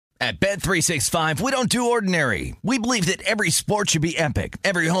At Bet365, we don't do ordinary. We believe that every sport should be epic.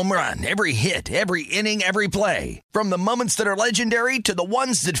 Every home run, every hit, every inning, every play. From the moments that are legendary to the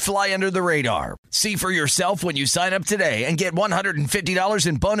ones that fly under the radar. See for yourself when you sign up today and get $150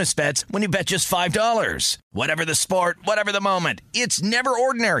 in bonus bets when you bet just $5. Whatever the sport, whatever the moment, it's never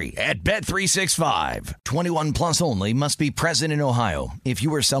ordinary at Bet365. 21 plus only. Must be present in Ohio. If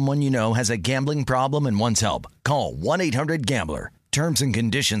you or someone you know has a gambling problem and wants help, call 1-800-GAMBLER. Terms and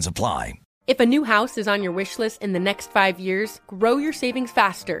conditions apply. If a new house is on your wish list in the next 5 years, grow your savings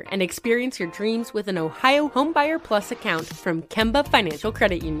faster and experience your dreams with an Ohio Homebuyer Plus account from Kemba Financial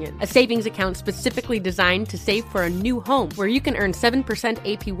Credit Union. A savings account specifically designed to save for a new home where you can earn 7%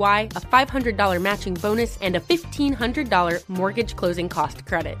 APY, a $500 matching bonus, and a $1,500 mortgage closing cost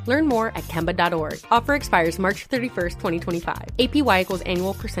credit. Learn more at Kemba.org. Offer expires March 31st, 2025. APY equals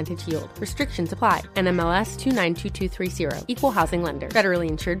annual percentage yield. Restrictions apply. NMLS 292230. Equal housing lender. Federally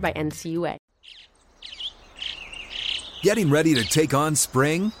insured by NCUA. Getting ready to take on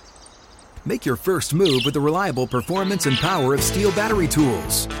spring? Make your first move with the reliable performance and power of Steel battery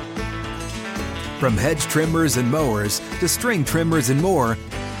tools. From hedge trimmers and mowers to string trimmers and more,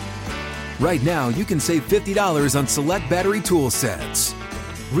 right now you can save $50 on select battery tool sets.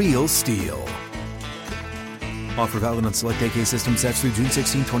 Real Steel. Offer valid on select AK system sets through June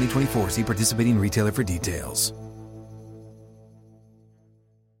 16, 2024. See participating retailer for details.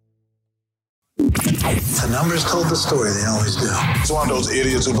 The numbers told the story, they always do. It's one of those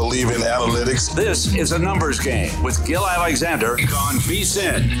idiots who believe in analytics. This is a numbers game with Gil Alexander on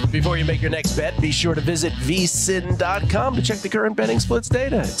VSiN. Before you make your next bet, be sure to visit vsin.com to check the current betting splits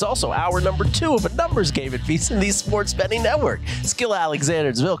data. It's also hour number 2 of a numbers game at VSiN, the sports betting network. It's Gil Alexander,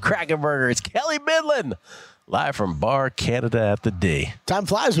 it's Bill Krakenberger, it's Kelly Midland. Live from Bar Canada at the D. Time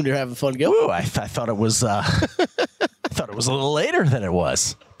flies when you're having fun, Gil. Ooh, I thought it was I thought it was a little later than it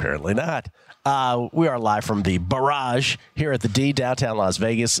was. Apparently not. We are live from the Barrage here at the D, downtown Las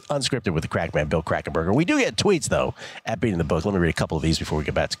Vegas, unscripted with the Crackman, Bill Krakenberger. We do get tweets, though, at Beating the Book. Let me read a couple of these before we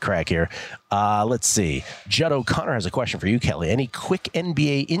get back to Crack here. Let's see. Judd O'Connor has a question for you, Kelly. Any quick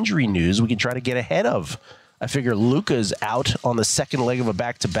NBA injury news we can try to get ahead of? I figure Luka's out on the second leg of a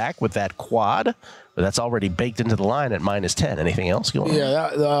back-to-back with that quad. But that's already baked into the line at -10. Anything else going on?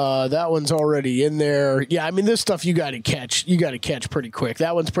 Yeah, that one's already in there. Yeah, I mean, this stuff you got to catch. You got to catch pretty quick.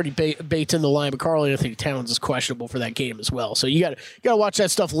 That one's pretty baked in the line. But Karl-Anthony Towns is questionable for that game as well. So you got to watch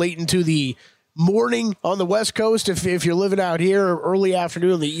that stuff late into the morning on the West Coast. If you're living out here, early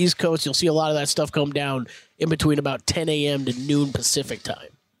afternoon on the East Coast, you'll see a lot of that stuff come down in between about 10 a.m. to noon Pacific time.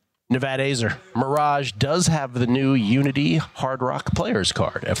 Nevada Azer. Mirage does have the new Unity Hard Rock Players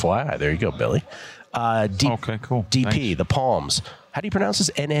card. FYI. There you go, Billy. Okay, cool. DP, Thanks. The Palms. How do you pronounce this?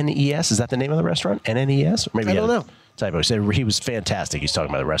 NNES? Is that the name of the restaurant? NNES? Or maybe I don't know. Typo. He said he was fantastic. He's talking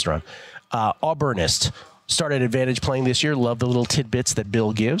about the restaurant. Auburnist started Advantage playing this year. Love the little tidbits that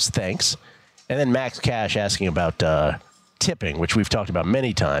Bill gives. Thanks. And then Max Cash asking about tipping, which we've talked about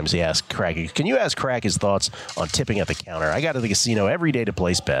many times. He asked Craig, can you ask Craig his thoughts on tipping at the counter? I go to the casino every day to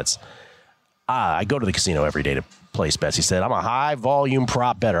place bets. I go to the casino every day to place bets. He said, I'm a high-volume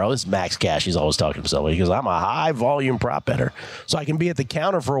prop bettor. Oh, this is Max Cash. He's always talking to himself. He goes, I'm a high-volume prop bettor. So I can be at the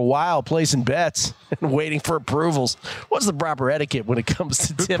counter for a while placing bets and waiting for approvals. What's the proper etiquette when it comes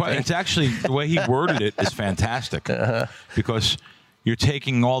to tipping? It's actually, the way he worded it is fantastic. Because you're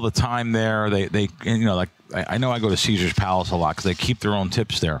taking all the time there. They like I know I go to Caesar's Palace a lot because they keep their own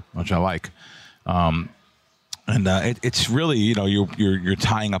tips there, which I like. It's really, you're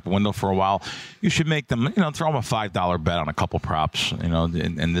tying up a window for a while. You should make them, throw them a $5 bet on a couple props,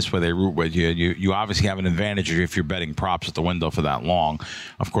 and this way they root with you. You obviously have an advantage if you're betting props at the window for that long.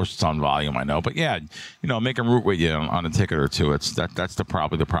 Of course, it's on volume, I know, but yeah, make them root with you on a ticket or two. That's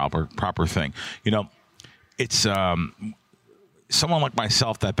probably the proper thing. It's someone like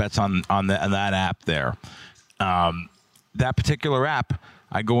myself that bets on that app there. That particular app,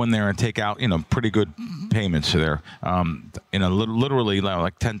 I go in there and take out, pretty good payments there. Literally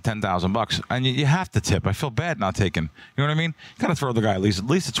like $10,000, and you have to tip. I feel bad not taking. You know what I mean? You gotta throw the guy at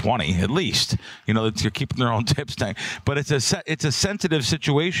least a 20, at least. You're keeping their own tips tank. But it's a sensitive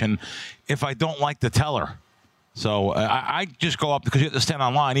situation if I don't like the teller. So I just go up because you have to stand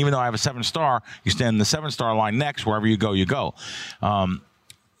on line. Even though I have a 7-star, you stand in the 7-star line next. Wherever you go, you go.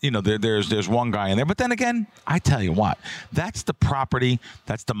 There's one guy in there. But then again, I tell you what, that's the property,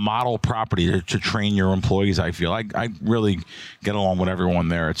 that's the model property to train your employees, I feel. I really get along with everyone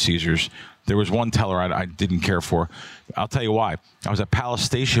there at Caesars. There was one teller I didn't care for. I'll tell you why. I was at Palace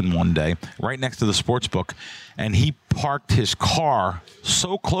Station one day, right next to the sports book, and he parked his car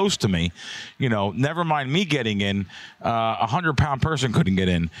so close to me. Never mind me getting in. 100-pound person couldn't get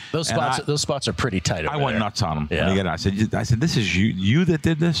in. Those spots are pretty tight. I went nuts on him. Yeah. I said, this is you that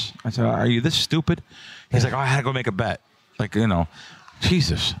did this? I said, are you this stupid? He's like, I had to go make a bet.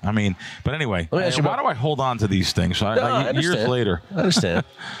 Jesus. But anyway, why do I hold on to these things? Years later. I understand.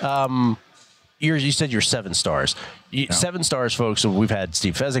 You said you're 7 stars. 7 stars, folks. So we've had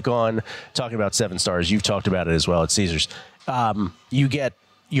Steve Fezzik on talking about 7 stars. You've talked about it as well at Caesars.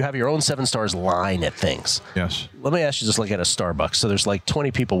 You have your own 7 stars line at things. Yes. Let me ask you, just like at a Starbucks. So there's like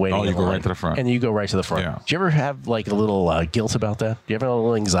 20 people waiting. Oh, you go right to the front. And you go right to the front. Yeah. Do you ever have like a little guilt about that? Do you ever have a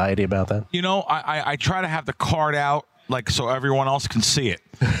little anxiety about that? I try to have the card out so everyone else can see it.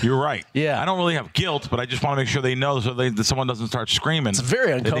 You're right. Yeah. I don't really have guilt, but I just want to make sure they know that someone doesn't start screaming. It's a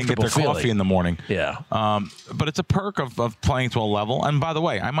very uncomfortable They didn't get their coffee in the morning. Yeah. But it's a perk of playing to a level. And by the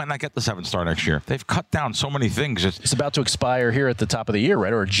way, I might not get the 7-star next year. They've cut down so many things. It's about to expire here at the top of the year,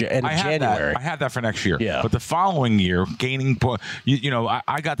 right? Or end of January. I had that for next year. Yeah. But the following year, gaining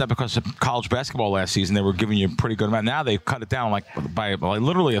I got that because of college basketball last season. They were giving you a pretty good amount. Now they've cut it down by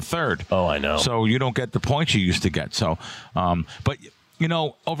literally a third. Oh, I know. So you don't get the points you used to get. So, but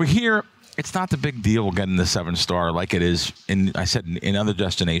over here, it's not the big deal getting the 7-star like it is in other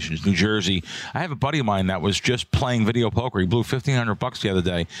destinations. New Jersey, I have a buddy of mine that was just playing video poker. He blew $1,500 the other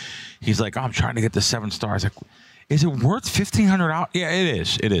day. He's like, I'm trying to get the 7 stars. Like, is it worth $1,500? Yeah, it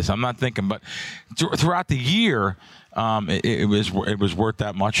is. It is. I'm not thinking, but throughout the year, it was worth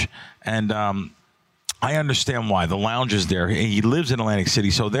that much. And I understand why. The lounge is there. He lives in Atlantic City,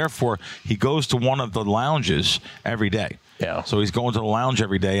 so therefore he goes to one of the lounges every day. Yeah. So he's going to the lounge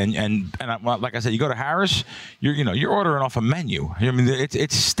every day, and like I said, you go to Harris, you're ordering off a menu.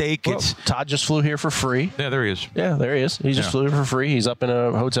 It's steak. Well, Todd just flew here for free. Yeah, there he is. Yeah, there he is. He just flew here for free. He's up in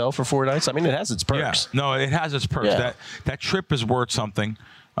a hotel for 4 nights. It has its perks. Yeah. No, it has its perks. Yeah. That trip is worth something.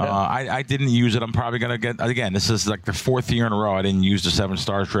 I didn't use it. I'm probably going to get, again, this is like the 4th year in a row I didn't use the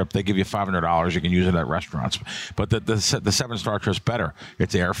 7-star trip. They give you $500. You can use it at restaurants. But the 7-star trip's better.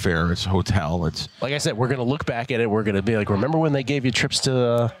 It's airfare. It's hotel. It's like I said, we're going to look back at it. We're going to be like, remember when they gave you trips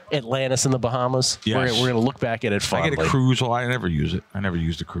to Atlantis in the Bahamas? Yes. We're going to look back at it fondly. I get a cruise. Well, I never use it. I never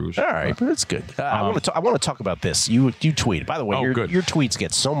used a cruise. All right, but it's good. I want to talk about this. You tweet. By the way, your tweets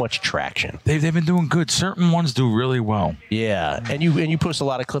get so much traction. They've been doing good. Certain ones do really well. Yeah, and you post a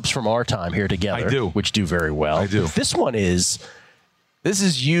lot of clips from our time here together. I do. Which do very well. I do. This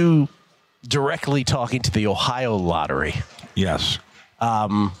is you directly talking to the Ohio Lottery. Yes. You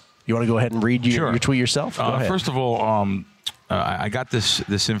want to go ahead and read your tweet yourself? Go ahead. First of all, I got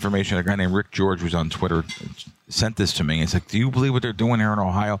this information. A guy named Rick George, who's on Twitter, sent this to me. It's like, do you believe what they're doing here in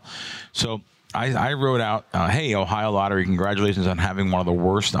Ohio? So I wrote out, hey, Ohio Lottery, congratulations on having one of the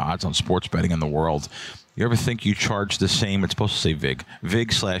worst odds on sports betting in the world. You ever think you charge the same, it's supposed to say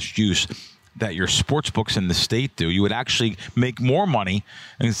VIG/juice, that your sports books in the state do? You would actually make more money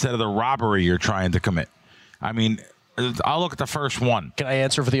instead of the robbery you're trying to commit. I'll look at the first one. Can I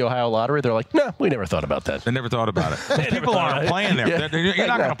answer for the Ohio Lottery? They're like, no, we never thought about that. They never thought about it. People aren't playing there. Yeah. You're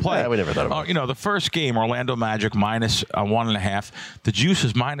not going to play. Yeah, we never thought about it. The first game, Orlando Magic minus 1.5. The juice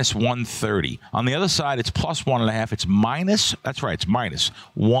is minus 130. On the other side, it's plus 1.5. It's minus. That's right. It's minus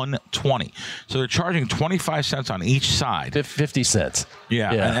 120. So they're charging 25 cents on each side. 50 cents.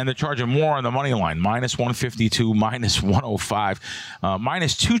 Yeah. And they're charging more on the money line. Minus 152, minus 105,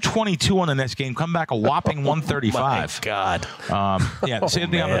 minus 222 on the next game. Come back a whopping 135. God.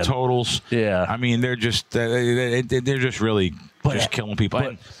 Same thing on the totals. Yeah. They're just really killing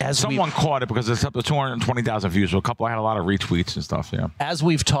people. And someone caught it because it's up to 220,000 views. So I had a lot of retweets and stuff. Yeah. As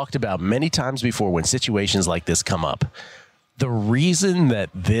we've talked about many times before, when situations like this come up, the reason that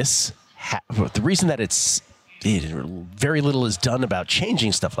it's very little is done about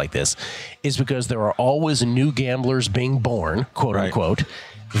changing stuff like this is because there are always new gamblers being born, quote unquote.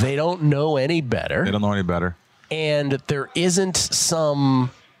 They don't know any better. And there isn't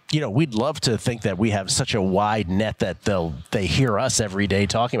some, we'd love to think that we have such a wide net that they hear us every day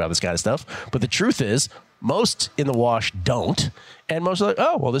talking about this kind of stuff. But the truth is, most in the wash don't. And most are like,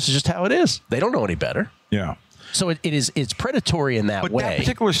 oh, well, this is just how it is. They don't know any better. Yeah. So it's predatory in that way. But that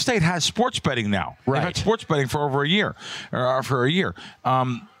particular state has sports betting now. Right. They've had sports betting for over a year.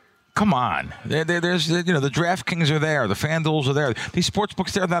 Come on. There's the DraftKings are there. The FanDuels are there. These sports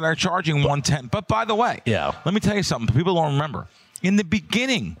books there that are charging $110. But by the way, let me tell you something. People don't remember. In the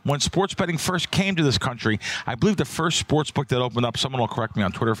beginning, when sports betting first came to this country, I believe the first sports book that opened up, someone will correct me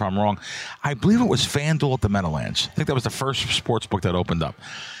on Twitter if I'm wrong, I believe it was FanDuel at the Meadowlands. I think that was the first sports book that opened up.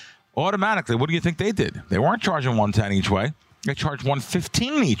 automatically, what do you think they did? They weren't charging $110 each way. They charged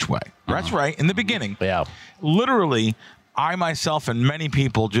 $115 each way. That's right. In the beginning, literally, I myself and many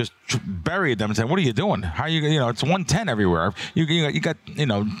people just buried them and said, "What are you doing? How are you? It's $110 everywhere. You got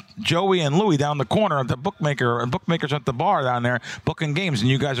Joey and Louie down the corner at the bookmakers at the bar down there booking games, and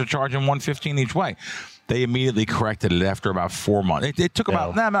you guys are charging $115 each way." They immediately corrected it after about 4 months. It took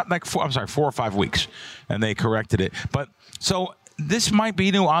about 4 or 5 weeks, and they corrected it. But so. This might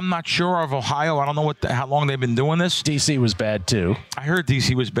be new. I'm not sure of Ohio. I don't know how long they've been doing this. DC was bad too. I heard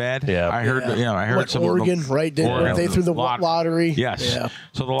DC was bad. Yeah, I heard. I heard some Oregon, right? They threw the lottery. Yes. Yeah.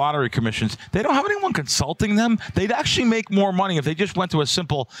 So the lottery commissions, they don't have anyone consulting them. They'd actually make more money if they just went to a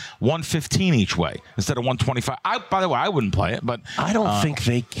simple $115 each way instead of $125. By the way, I wouldn't play it, but I don't think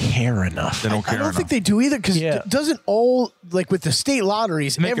they care enough. They don't care. I don't think they do either because doesn't all with the state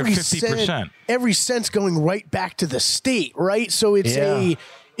lotteries make every 50%. Every cent's going right back to the state, right? So it's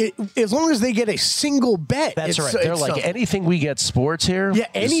as long as they get a single bet. That's right. They're like, something. Anything we get sports here,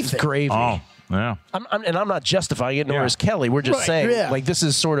 anything. Is gravy. Oh, yeah. I'm not justifying it, nor is Kelly. We're just saying, this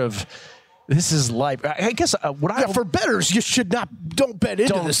is sort of, this is life. I guess for bettors, you should don't bet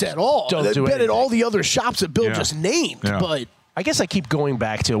into this at all. Don't do bet at all the other shops that Bill just named. Yeah. But I guess I keep going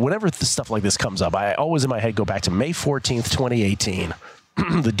back to whenever stuff like this comes up, I always in my head go back to May 14th, 2018.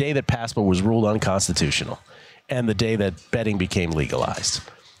 The day that PASPA was ruled unconstitutional and the day that betting became legalized.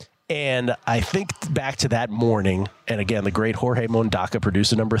 And I think back to that morning, and again, the great Jorge Mondaca,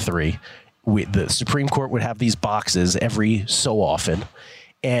 producer number 3, the Supreme Court would have these boxes every so often.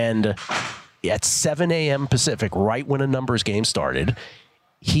 And at 7 a.m. Pacific, right when a numbers game started,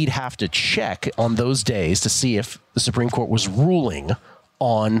 he'd have to check on those days to see if the Supreme Court was ruling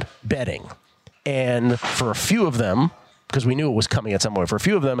on betting. And for a few of them, because we knew it was coming at some point. For a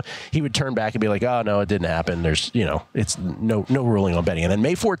few of them, he would turn back and be like, "Oh no, it didn't happen. There's, it's no ruling on betting." And then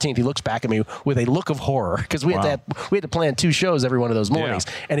May 14th, he looks back at me with a look of horror because we had to plan 2 shows every one of those mornings,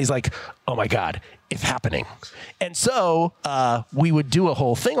 and he's like, "Oh my God, it's happening." And so we would do a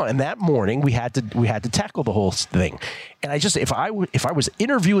whole thing on. And that morning, we had to tackle the whole thing. And I just, if I was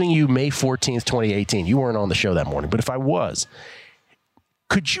interviewing you May 14th, 2018, you weren't on the show that morning, but if I was.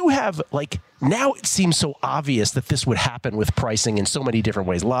 Could you have, now it seems so obvious that this would happen with pricing in so many different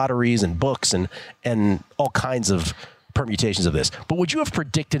ways, lotteries and books and all kinds of permutations of this. But would you have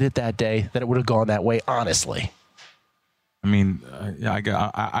predicted it that day, that it would have gone that way, honestly? I mean,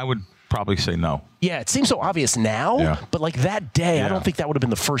 I would probably say no. Yeah, it seems so obvious now, but that day, I don't think that would have been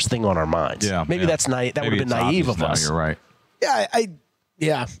the first thing on our minds. Yeah, maybe that's that would have been naive of us. You're right.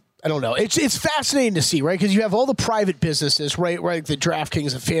 Yeah, I don't know. It's fascinating to see, right? Because you have all the private businesses, right? The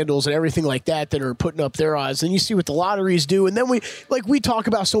DraftKings and FanDuels and everything like that are putting up their odds. Then you see what the lotteries do. And then we talk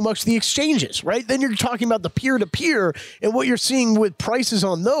about so much the exchanges, right? Then you're talking about the peer-to-peer and what you're seeing with prices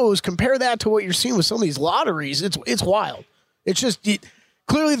on those. Compare that to what you're seeing with some of these lotteries. It's wild. It's just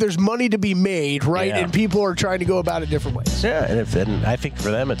clearly there's money to be made, right? Yeah. And people are trying to go about it different ways. Yeah, and I think for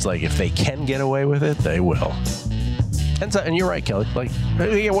them, it's if they can get away with it, they will. And you're right, Kelly.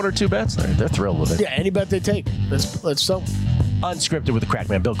 They get 1 or 2 bets, they're thrilled with it. Yeah, any bet they take. Let's sell. Unscripted with the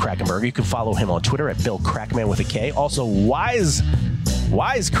Crackman, Bill Krackomberger. You can follow him on Twitter at Bill Crackman with a K. Also, Wisecracks,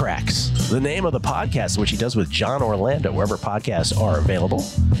 the name of the podcast, which he does with John Orlando, wherever podcasts are available.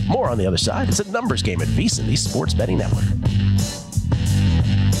 More on the other side. It's a numbers game at VSiN, the Sports Betting Network.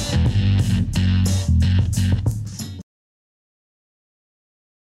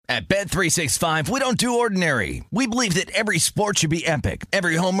 At Bet365, we don't do ordinary. We believe that every sport should be epic.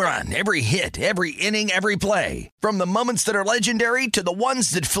 Every home run, every hit, every inning, every play. From the moments that are legendary to the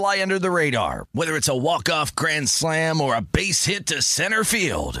ones that fly under the radar. Whether it's a walk-off grand slam or a base hit to center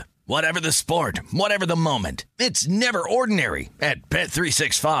field. Whatever the sport, whatever the moment. It's never ordinary at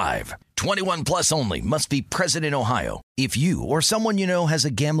Bet365. 21 plus only. Must be present in Ohio. If you or someone you know has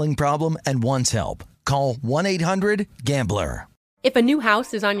a gambling problem and wants help, call 1-800-GAMBLER. If a new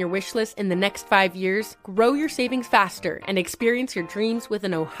house is on your wish list in the next 5 years, grow your savings faster and experience your dreams with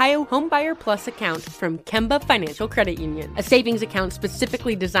an Ohio Homebuyer Plus account from Kemba Financial Credit Union. A savings account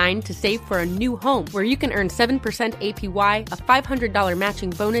specifically designed to save for a new home where you can earn 7% APY, a $500 matching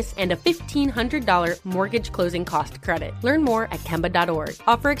bonus, and a $1,500 mortgage closing cost credit. Learn more at Kemba.org.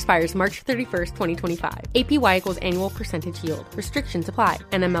 Offer expires March 31st, 2025. APY equals annual percentage yield. Restrictions apply.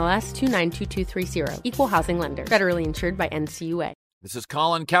 NMLS 292230. Equal housing lender. Federally insured by NCUA. This is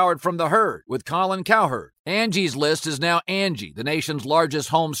Colin Cowherd from The Herd with Colin Cowherd. Angie's List is now Angie, the nation's largest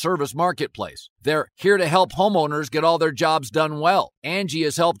home service marketplace. They're here to help homeowners get all their jobs done well. Angie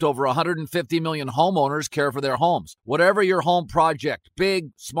has helped over 150 million homeowners care for their homes. Whatever your home project,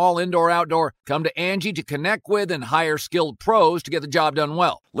 big, small, indoor, outdoor, come to Angie to connect with and hire skilled pros to get the job done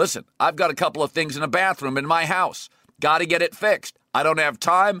well. Listen, I've got a couple of things in a bathroom in my house. Got to get it fixed. I don't have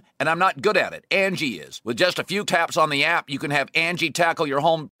time, and I'm not good at it. Angie is. With just a few taps on the app, you can have Angie tackle your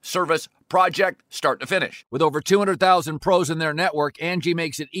home service project start to finish. With over 200,000 pros in their network, Angie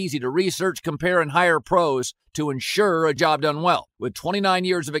makes it easy to research, compare, and hire pros to ensure a job done well. With 29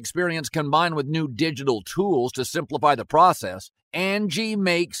 years of experience combined with new digital tools to simplify the process, Angie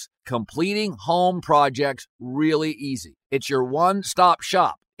makes completing home projects really easy. It's your one-stop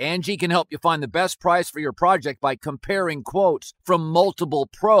shop. Angie can help you find the best price for your project by comparing quotes from multiple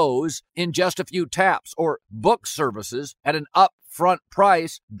pros in just a few taps, or book services at an upfront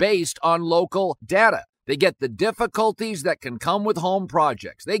price based on local data. They get the difficulties that can come with home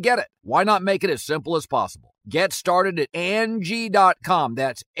projects. They get it. Why not make it as simple as possible? Get started at Angie.com.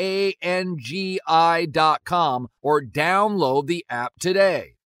 That's ANGI.com, or download the app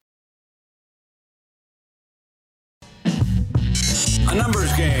today. A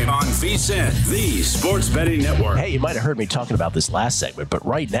numbers game on VSiN, the Sports Betting Network. Hey, you might have heard me talking about this last segment, but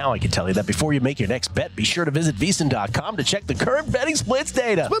right now I can tell you that before you make your next bet, be sure to visit VSiN.com to check the current betting splits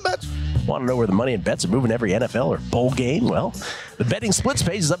data. Split bets. Want to know where the money and bets are moving every NFL or bowl game? Well, the betting splits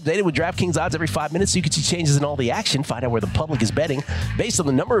page is updated with DraftKings odds every 5 minutes, so you can see changes in all the action. Find out where the public is betting based on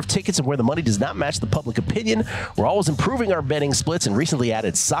the number of tickets and where the money does not match the public opinion. We're always improving our betting splits and recently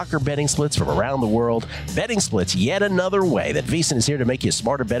added soccer betting splits from around the world. Betting splits, yet another way that VSiN is here to make you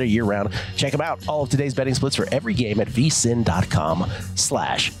smarter, better year-round. Check them out. All of today's betting splits for every game at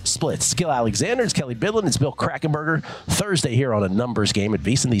vsin.com/splits. Gil Alexander, it's Kelly Bidlin, it's Bill Krackenberger. Thursday here on a numbers game at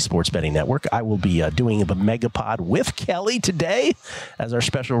VSiN, the Sports Betting Network. I will be doing the Megapod with Kelly today as our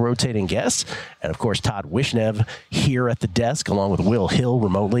special rotating guest. And, of course, Todd Wishnev here at the desk, along with Will Hill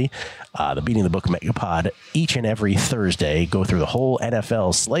remotely. The Beating the Book Megapod each and every Thursday. Go through the whole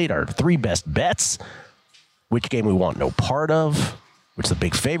NFL slate, our 3 best bets, which game we want no part of, which is the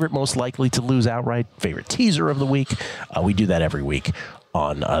big favorite most likely to lose outright, favorite teaser of the week. We do that every week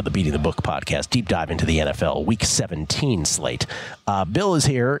on the Beating the Book podcast, deep dive into the NFL Week 17 slate. Bill is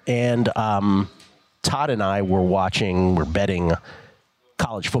here, and Todd and I we're betting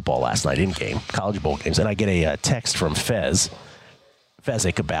college football last night in-game, college bowl games, and I get a text from Fezzik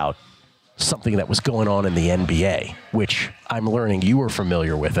about something that was going on in the NBA, which I'm learning you were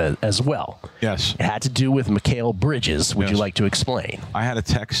familiar with as well. Yes. It had to do with Mikal Bridges. Would you like to explain? I had a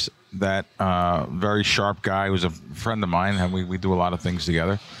text that very sharp guy who was a friend of mine, and we do a lot of things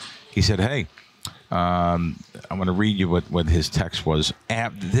together. He said, hey, I'm going to read you what his text was.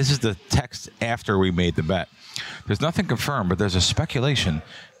 This is the text after we made the bet. There's nothing confirmed, but there's a speculation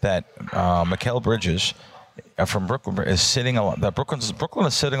that Mikal Bridges from Brooklyn is sitting a lot. That Brooklyn is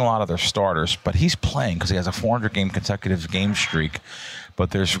sitting a lot of their starters, but he's playing because he has a 400-game consecutive game streak.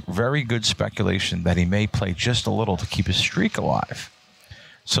 But there's very good speculation that he may play just a little to keep his streak alive.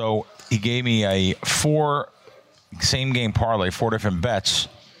 So he gave me a 4 same-game parlay, 4 different bets,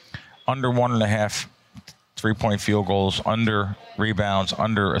 under 1.5 3-point field goals, under rebounds,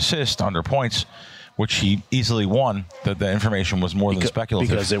 under assists, under points, which he easily won. The information was more than speculative.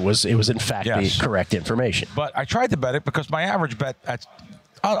 Because it was in fact the correct information. But I tried to bet it because my average bet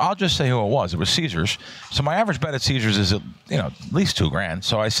I'll just say who it was. It was Caesars. So my average bet at Caesars is at least $2,000.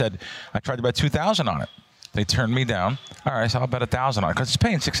 So I said I tried to bet $2,000 on it. They turned me down. All right, so I'll bet $1,000 on it because it's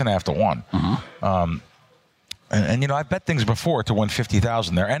paying 6.5 to 1. Mm-hmm. And I bet things before to win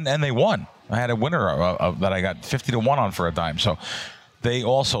 $50,000 there, and they won. I had a winner that I got 50 to 1 on for a dime. So they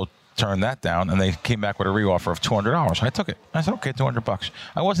also turned that down, and they came back with a reoffer of $200. I took it. I said, okay, $200.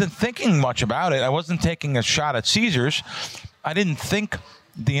 I wasn't thinking much about it. I wasn't taking a shot at Caesars. I didn't think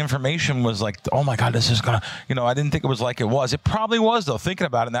the information was like, oh my God, this is gonna, I didn't think it was like it was. It probably was though. Thinking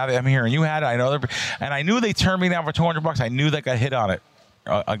about it now that I'm here, and you had it, I know, and I knew they turned me down for $200. I knew they got hit on it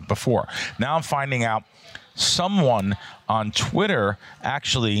before. Now I'm finding out someone on Twitter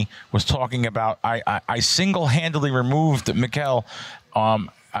actually was talking about I single-handedly removed Mikal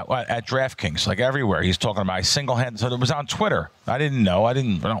at DraftKings, like everywhere. He's talking about I single-handedly. So it was on Twitter. I didn't know. I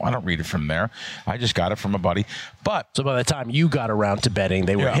don't read it from there. I just got it from a buddy. But so by the time you got around to betting,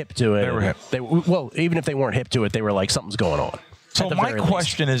 they were hip to it. They were hip. Well, even if they weren't hip to it, they were like, something's going on. So my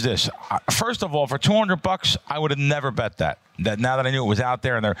question is this: first of all, for $200, I would have never bet that. that now that I knew it was out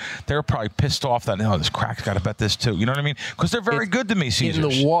there, and they're probably pissed off that this crack's got to bet this too. You know what I mean? Because they're very good to me, Caesars.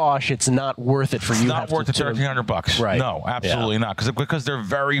 In the wash, it's not worth it for you. It's not worth the $1,300. Right? No, absolutely not. Because they're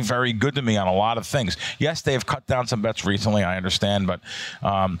very, very good to me on a lot of things. Yes, they've cut down some bets recently. I understand, but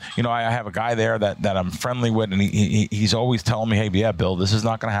I have a guy there that I'm friendly with, and he's always telling me, "Hey, yeah, Bill, this is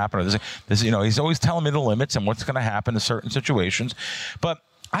not going to happen." Or this, he's always telling me the limits and what's going to happen in certain situations. But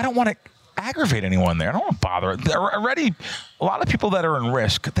I don't want to aggravate anyone there. I don't want to bother. There are already a lot of people that are in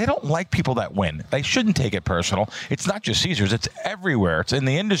risk. They don't like people that win. They shouldn't take it personal. It's not just Caesars. It's everywhere. It's in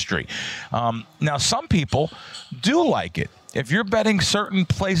the industry. Now, some people do like it. If you're betting certain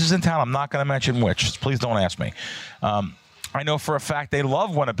places in town, I'm not going to mention which. Please don't ask me. I know for a fact they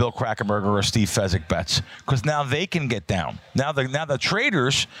love when a Bill Krackomberger or a Steve Fezzik bets, because now they can get down. Now the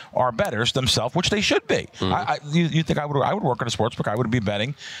traders are bettors themselves, which they should be. Mm-hmm. You think I would work at a sportsbook? I would be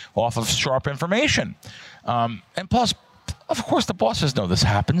betting off of sharp information. And plus, of course, the bosses know this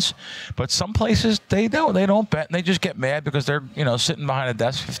happens, but some places they don't bet, and they just get mad because they're sitting behind a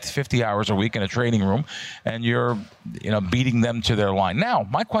desk 50 hours a week in a trading room, and you're beating them to their line. Now,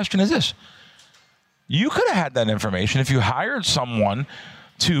 my question is this. You could have had that information if you hired someone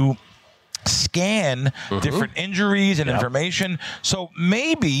to scan different injuries and information. So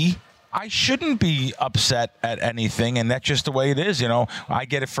maybe I shouldn't be upset at anything, and that's just the way it is. I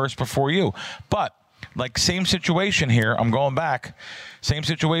get it first before you. But same situation here. I'm going back. Same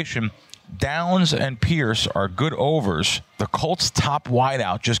situation. Downs and Pierce are good overs. The Colts' top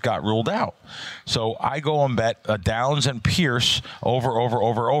wideout just got ruled out. So I go and bet Downs and Pierce over.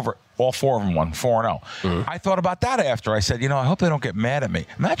 All four of them won, 4-0. Mm-hmm. I thought about that after. I said, I hope they don't get mad at me.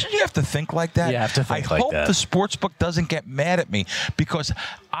 Imagine you have to think like that. You have to think like that. I hope the sportsbook doesn't get mad at me because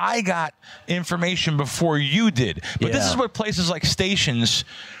I got information before you did. But this is what places like Stations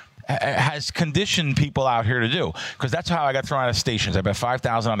has conditioned people out here to do, because that's how I got thrown out of Stations. I bet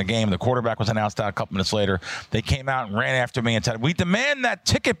 $5,000 on the game. The quarterback was announced out a couple minutes later. They came out and ran after me and said, "We demand that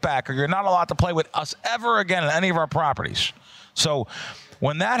ticket back, or you're not allowed to play with us ever again on any of our properties." So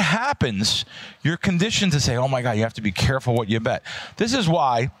when that happens, you're conditioned to say, "Oh my God, you have to be careful what you bet." This is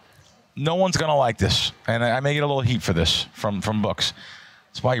why no one's going to like this, and I may get a little heat for this from books.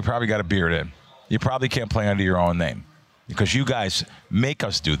 That's why you probably got a beard in. You probably can't play under your own name, because you guys make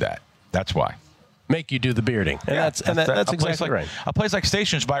us do that. That's why. Make you do the bearding. And that's exactly right. A place like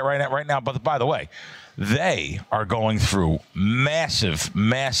Stations right now, but by the way, they are going through massive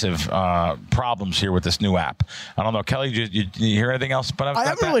problems here with this new app. I don't know, Kelly, did you hear anything else? But I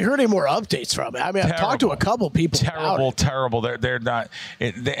haven't really heard any more updates from it. I mean, I've talked to a couple people. Terrible. They're not,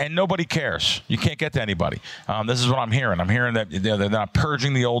 and nobody cares. You can't get to anybody. This is what I'm hearing. I'm hearing that they're not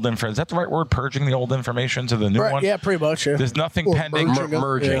purging the old information. Is that the right word? Purging the old information to the new one? Yeah, pretty much. Yeah. There's nothing pending.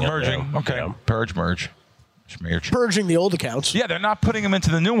 Merging. Okay. Yeah. Merge. Purging the old accounts. Yeah, they're not putting them into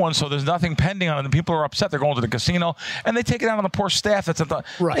the new one, so there's nothing pending on it. And people are upset. They're going to the casino, and they take it out on the poor staff.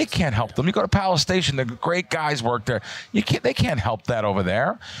 They can't help them. You go to Palace Station, the great guys work there. They can't help that over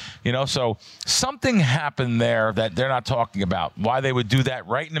there. So something happened there that they're not talking about. Why they would do that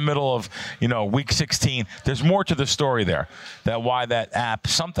right in the middle of week 16. There's more to the story there. Why that app,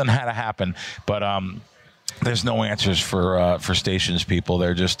 something had to happen, but there's no answers for Stations people.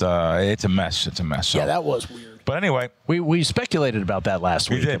 They're just it's a mess. It's a mess. So. Yeah, that was weird. But anyway, we speculated about that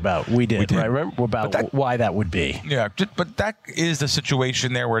last week. We did. Right? Remember about why that would be. Yeah, but that is the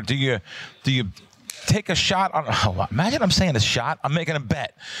situation there. Where do you take a shot on? Imagine I'm saying a shot. I'm making a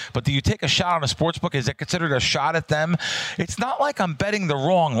bet. But do you take a shot on a sportsbook? Is it considered a shot at them? It's not like I'm betting the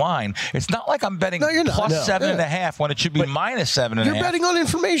wrong line. It's not like I'm betting plus 7.5 when it should be minus 7.5. You're betting on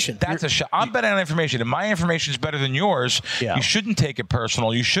information. That's a shot. I'm betting on information. If my information is better than yours, you shouldn't take it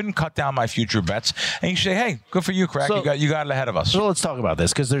personal. You shouldn't cut down my future bets. And you say, "Hey, good for you, Crack. So, you got it ahead of us." So let's talk about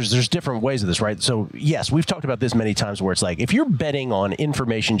this, because there's different ways of this, right? So yes, we've talked about this many times, where it's like, if you're betting on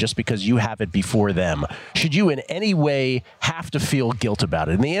information just because you have it before them, should you in any way have to feel guilt about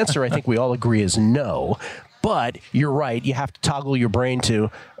it? And the answer, I think we all agree, is no. But you're right. You have to toggle your brain to,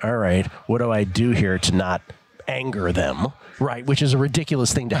 all right, what do I do here to not anger them, right? Which is a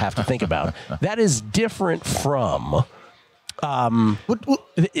ridiculous thing to have to think about. That is different from,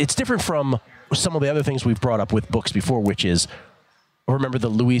 it's different from some of the other things we've brought up with books before, which is, remember the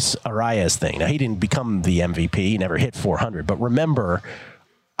Luis Arias thing. Now, he didn't become the MVP. He never hit 400. But remember,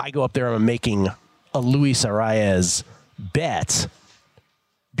 I go up there and I'm making a Luis Arias bet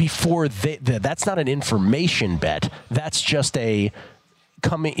before that's not an information bet. That's just a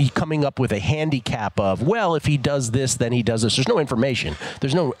coming up with a handicap of, well, if he does this, then he does this. There's no information.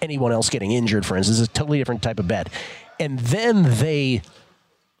 There's no anyone else getting injured, for instance. It's a totally different type of bet. And then they're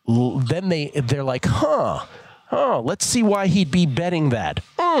like, let's see why he'd be betting that.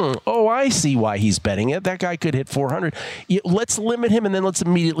 Oh, I see why he's betting it. That guy could hit 400. Let's limit him, and then let's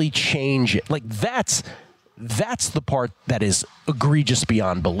immediately change it. Like, that's the part that is egregious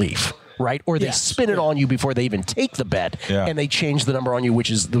beyond belief, right? Or they spin it on you before they even take the bet, and they change the number on you, which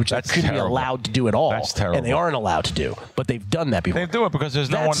they shouldn't be allowed to do at all. That's terrible. And they aren't allowed to do, but they've done that before. They do it because there's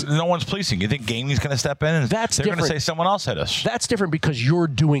no one's policing. You think gaming's going to step in and they're going to say someone else hit us? That's different because you're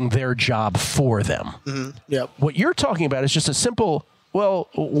doing their job for them. Mm-hmm. Yep. What you're talking about is just a simple, well,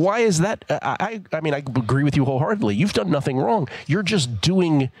 why is that? I mean, I agree with you wholeheartedly. You've done nothing wrong. You're just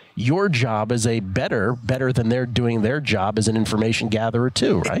doing your job as a better than they're doing their job as an information gatherer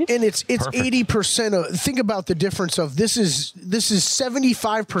too, right? And it's 80% of, think about the difference of this is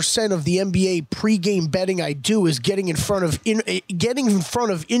 75% of the NBA pregame betting I do is getting in front of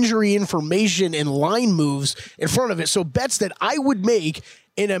injury information and line moves in front of it. So bets that I would make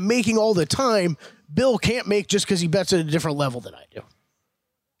and I'm making all the time, Bill can't make just because he bets at a different level than I do.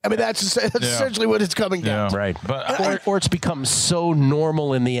 I mean, that's essentially what it's coming down to. Right. But or it's become so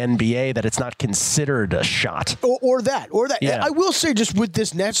normal in the NBA that it's not considered a shot. Or that. Yeah. I will say, just with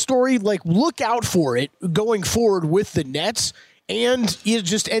this Nets story, like, look out for it going forward with the Nets and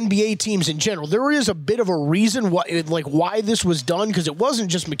just NBA teams in general. There is a bit of a reason why this was done, because it wasn't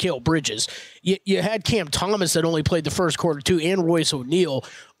just Mikal Bridges. You had Cam Thomas that only played the first quarter too, and Royce O'Neal,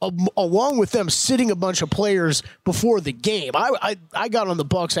 along with them sitting a bunch of players before the game. I got on the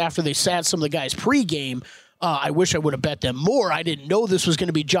Bucks after they sat some of the guys pregame. I wish I would have bet them more. I didn't know this was going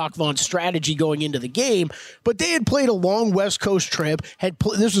to be Jock Vaughn's strategy going into the game, but they had played a long West Coast trip.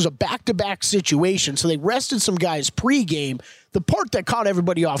 This was a back-to-back situation, so they rested some guys pregame. The part that caught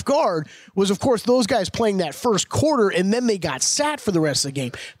everybody off guard was, of course, those guys playing that first quarter, and then they got sat for the rest of the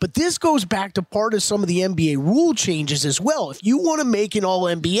game. But this goes back to part of some of the NBA rule changes as well. If you want to make an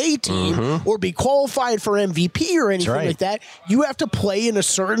all-NBA team or be qualified for MVP or anything like that, you have to play in a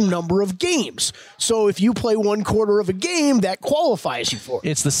certain number of games. So if you play one quarter of a game, that qualifies you for it.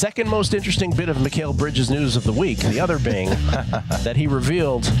 It's the second most interesting bit of Mikal Bridges news of the week. The other being that he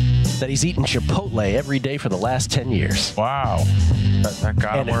revealed that he's eaten Chipotle every day for the last 10 years. Wow. That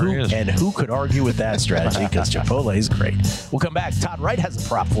got him where he is. And who could argue with that strategy? Because Chipotle is great. We'll come back. Todd Wright has a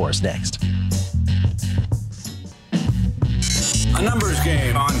prop for us next. A numbers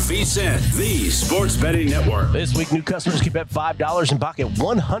game on VSiN, the sports betting network. This week, new customers can bet $5 and pocket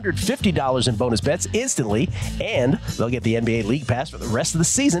 $150 in bonus bets instantly, and they'll get the NBA League Pass for the rest of the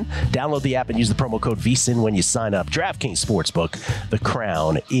season. Download the app and use the promo code VSiN when you sign up. DraftKings Sportsbook, the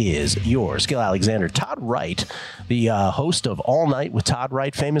crown is yours. Gil Alexander, Todd Wright, the host of All Night with Todd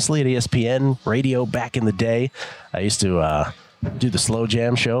Wright, famously at ESPN Radio back in the day. I used to do the Slow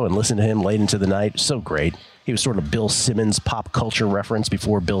Jam show and listen to him late into the night. So great. He was sort of Bill Simmons pop culture reference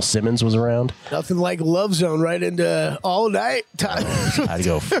before Bill Simmons was around. Nothing like Love Zone right into All Night. I'd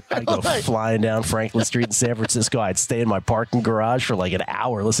go flying down Franklin Street in San Francisco. I'd stay in my parking garage for like an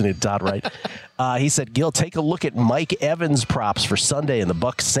hour listening to Todd Wright. He said, Gil, take a look at Mike Evans props for Sunday in the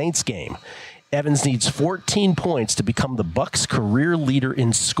Bucs-Saints game. Evans needs 14 points to become the Bucs' career leader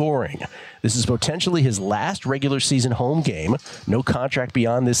in scoring. This is potentially his last regular season home game. No contract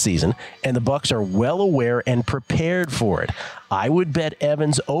beyond this season, and the Bucs are well aware and prepared for it. I would bet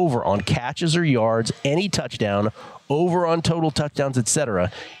Evans over on catches or yards, any touchdown, over on total touchdowns, etc.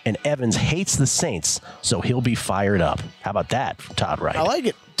 And Evans hates the Saints, so he'll be fired up. How about that from Todd Wright? I like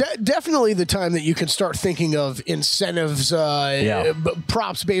it. Definitely the time that you can start thinking of incentives,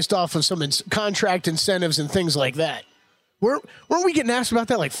 props based off of some contract incentives and things like that. Weren't we getting asked about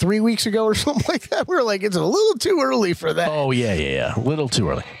that like 3 weeks ago or something like that? We were like, it's a little too early for that. Oh yeah, a little too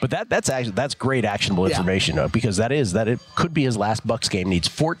early. But that's great actionable information because that it could be his last Bucs game. Needs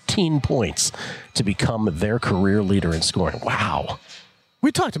 14 points to become their career leader in scoring. Wow.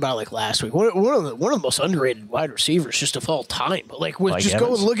 We talked about like last week. One of the most underrated wide receivers just of all time. But like just Evans,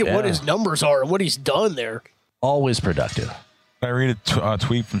 go and look at what his numbers are and what he's done there. Always productive. Can I read a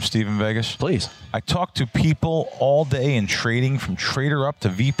tweet from Steven Vegas? Please. I talk to people all day in trading, from trader up to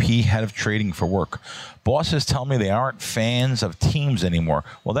VP, head of trading for work. Bosses tell me they aren't fans of teams anymore.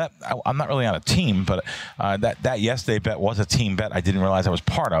 Well, I'm not really on a team, but that yesterday bet was a team bet I didn't realize I was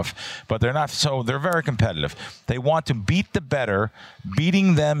part of. But they're not, so they're very competitive. They want to beat the better.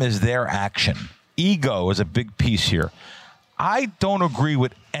 Beating them is their action. Ego is a big piece here. I don't agree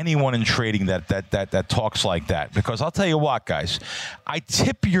with anyone in trading that talks like that, because I'll tell you what, guys, I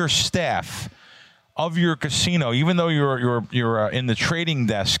tip your staff of your casino, even though you're in the trading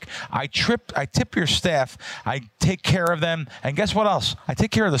desk, I tip your staff, I take care of them, and guess what else? I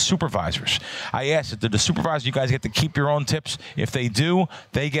take care of the supervisors. I ask, did the supervisors, you guys get to keep your own tips? If they do,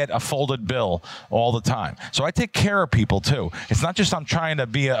 they get a folded bill all the time. So I take care of people too. It's not just I'm trying to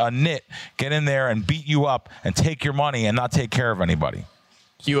be a nit, get in there and beat you up and take your money and not take care of anybody.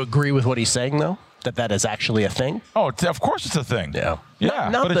 Do you agree with what he's saying, though? That is actually a thing? Oh, of course it's a thing. Yeah. Yeah,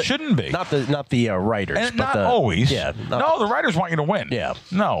 but it shouldn't be. Not the writers. And but not always. Yeah. No, the writers want you to win. Yeah.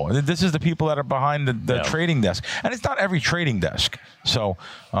 No, this is the people that are behind the trading desk. And it's not every trading desk. So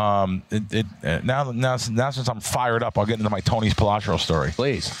now since I'm fired up, I'll get into my Tony Spilotro story.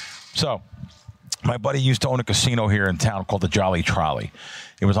 Please. So my buddy used to own a casino here in town called the Jolly Trolley.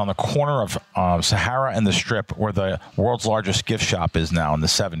 It was on the corner of Sahara and the Strip, where the world's largest gift shop is now in the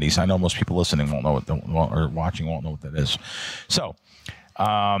 70s. I know most people listening won't know or watching won't know what that is. So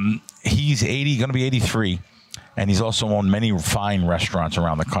he's going to be 83, and he's also owned many fine restaurants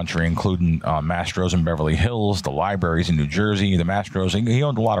around the country, including Mastro's in Beverly Hills, the Libraries in New Jersey, the Mastro's. He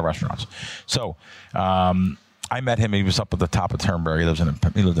owned a lot of restaurants. So I met him. He was up at the top of Turnberry. He lived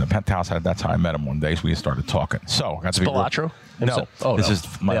in a penthouse. That's how I met him one day. So we started talking. So got to be Spilotro? No, this is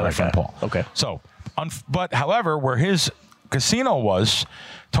my other friend Paul. Okay. So, but however, where his casino was,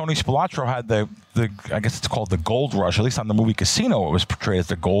 Tony Spilotro had the I guess it's called the Gold Rush. At least on the movie Casino, it was portrayed as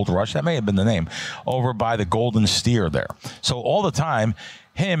the Gold Rush. That may have been the name. Over by the Golden Steer there. So all the time,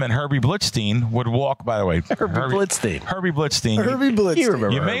 him and Herbie Blitzstein would walk. By the way, Herbie Blitzstein.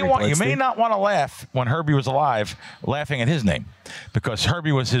 You may not want to laugh when Herbie was alive, laughing at his name, because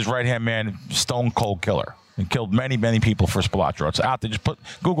Herbie was his right-hand man, stone cold killer, and killed many, many people for Spilotro. It's out there. Just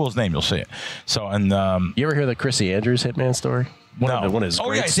Google his name, you'll see it. So, and you ever hear the Chrissy Andrews hitman story? One of his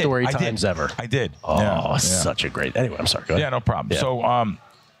great story times ever. I did. Oh, such a great. Anyway, I'm sorry. Go ahead. Yeah, no problem. Yeah. So,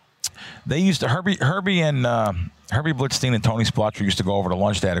 they used to Herbie and Herbie Blitzstein and Tony Spilotro used to go over to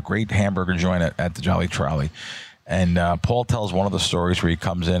lunch. They had a great hamburger joint at the Jolly Trolley. And Paul tells one of the stories where he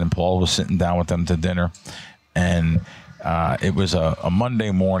comes in, and Paul was sitting down with them to dinner. And it was a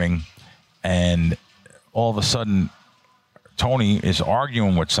Monday morning, and all of a sudden, Tony is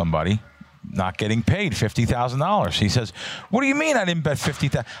arguing with somebody, not getting paid $50,000. He says, "What do you mean I didn't bet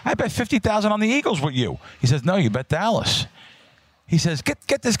 $50,000? I bet $50,000 on the Eagles with you." He says, "No, you bet Dallas." He says,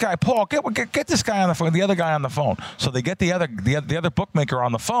 "Get this guy, Paul. Get this guy on the phone. The other guy on the phone." So they get the other bookmaker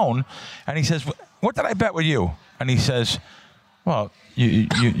on the phone, and he says, "What did I bet with you?" And he says, "Well, you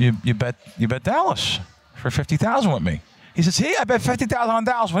bet Dallas for $50,000 with me." He says, "Hey, I bet $50,000 on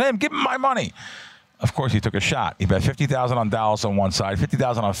Dallas with him. Give him my money." Of course, he took a shot. He bet $50,000 on Dallas on one side,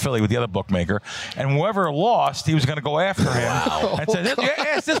 $50,000 on Philly with the other bookmaker, and whoever lost, he was going to go after him and say,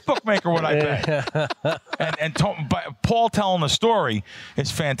 "Ask this bookmaker what I bet." But Paul telling the story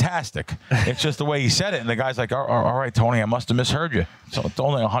is fantastic. It's just the way he said it, and the guy's like, "All right, Tony, I must have misheard you. So it's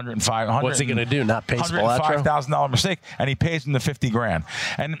only $105,000. What's he going to do? Not pay $105,000 mistake, and he pays him the $50,000.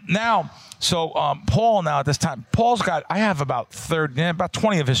 And now. So Paul now at this time, I have about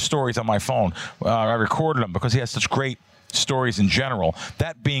 20 of his stories on my phone. I recorded them because he has such great stories in general,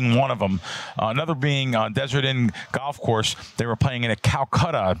 that being one of them. Another being Desert Inn Golf Course. They were playing in a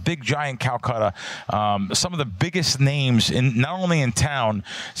Calcutta, a big giant Calcutta. Some of the biggest names, not only in town,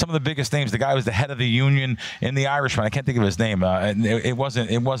 some of the biggest names. The guy was the head of the union in the Irishman. I can't think of his name. It wasn't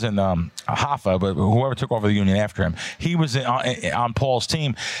Hoffa, but whoever took over the union after him. He was on Paul's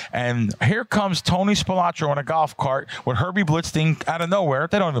team. And here comes Tony Spilotro in a golf cart with Herbie Blitzstein out of nowhere.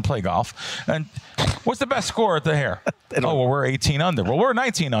 They don't even play golf. And what's the best score at the hair? We're 18 under. Well, we're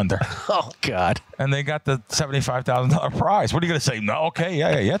 19 under. Oh, God. And they got the $75,000 prize. What are you going to say? No, okay,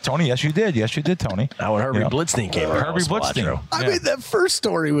 yeah, Tony. Yes, you did. Yes, you did, Tony. Now, when Herbie Blitzstein came around. Herbie Blitzstein. I mean, that first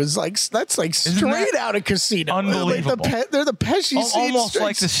story was that's straight out of Casino. Unbelievable. They're the Pesci scenes. Almost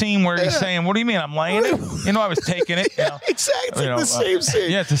like the scene where he's saying, "What do you mean? I'm laying it?" I was taking it. Exactly. The same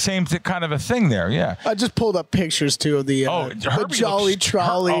scene. Yeah, it's the same kind of a thing there. Yeah. I just pulled up pictures, too, of the Jolly Trolley. Jolly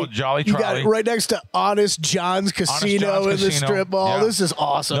Trolley. You got it right next to Honest John's Casino in the strip mall. Yeah. This is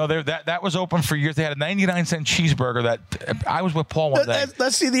awesome. No, that was open for years. They had a 99-cent cheeseburger that I was with Paul one day.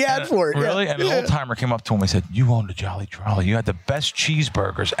 Let's see the ad for it. Really? Yeah. And an old timer came up to him and said, "You owned a Jolly Trolley. You had the best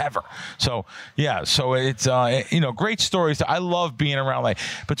cheeseburgers ever." So yeah, so it's great stories. I love being around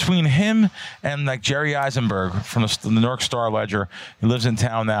between him and Jerry Eisenberg from the New York Star Ledger. He lives in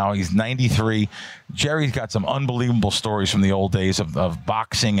town now. He's 93. Jerry's got some unbelievable stories from the old days of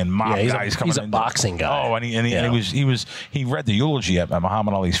boxing and mob guys coming in. He's a boxing guy. Oh, and he read the eulogy at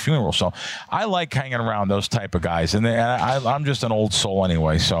Muhammad Ali's funeral. So I like hanging around those type of guys, and I'm just an old soul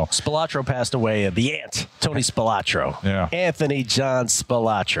anyway. So Spilatro passed away. The Ant, Tony Spilatro, Anthony John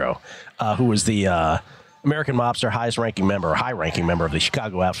Spilatro, who was the American Mobster, high-ranking member of the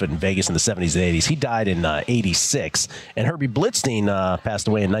Chicago outfit in Vegas in the 70s and 80s. He died in 86. And Herbie Blitzstein passed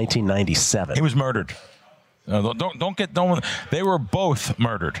away in 1997. He was murdered. They were both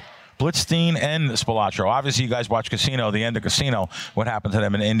murdered. Blitzstein and Spilatro. Obviously, you guys watch Casino, the end of Casino, what happened to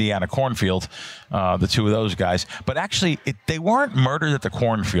them in Indiana cornfield, the two of those guys. But actually, they weren't murdered at the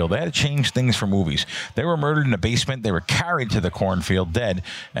cornfield. They had to change things for movies. They were murdered in the basement. They were carried to the cornfield dead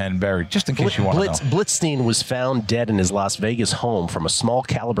and buried, just in case you want to know. Blitzstein was found dead in his Las Vegas home from a small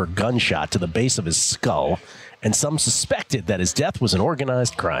caliber gunshot to the base of his skull, and some suspected that his death was an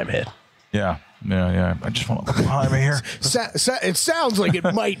organized crime hit. Yeah. I just want to look behind me here. It sounds like it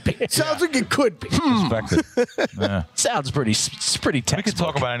might be. It sounds like it could be. Suspected. Yeah. Sounds pretty textbook. We could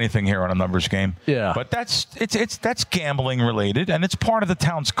talk about anything here on a numbers game. Yeah. But that's gambling related, and it's part of the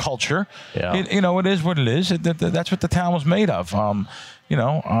town's culture. Yeah. It is what it is. That's what the town was made of. And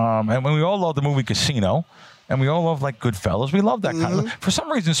when we all love the movie Casino, and we all love like Goodfellas, we love that kind of. For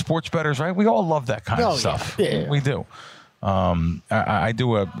some reason, sports bettors, right? We all love that kind of stuff. Yeah. We do. I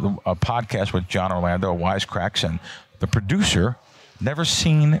do a podcast with John Orlando, Wisecracks, and the producer never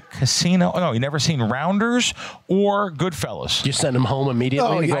seen Casino. Oh, no, he never seen Rounders or Goodfellas. You send him home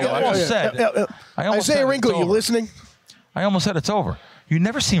immediately? I almost said. Isaiah Wrinkle, you listening? I almost said it's over. You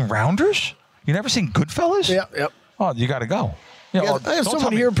never seen Rounders? You never seen Goodfellas? Yep. Oh, you got to go. I have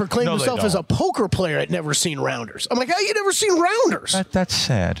someone here proclaim himself as a poker player at never seen Rounders. I'm like, how you never seen Rounders? That's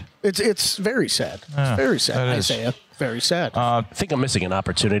sad. It's very sad. It's very sad, Isaiah. Very sad. I think I'm missing an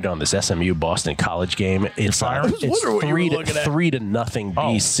opportunity on this SMU Boston College game. It's 3-0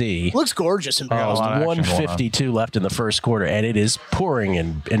 BC. Looks gorgeous in Boston. 1:52 left in the first quarter, and it is pouring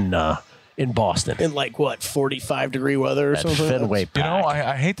in Boston. In 45-degree weather or something. Fenway Park.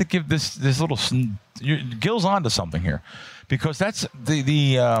 I hate to give this little Gil's onto something here, because that's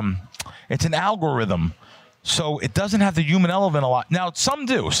it's an algorithm. So it doesn't have the human element a lot. Now, some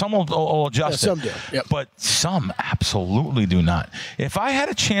do. Some will adjust some do. Yep. But some absolutely do not. If I had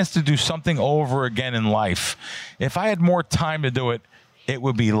a chance to do something over again in life, if I had more time to do it, it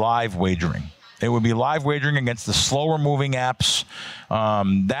would be live wagering. It would be live wagering against the slower moving apps.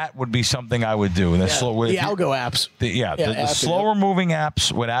 That would be something I would do. The algo apps. The slower moving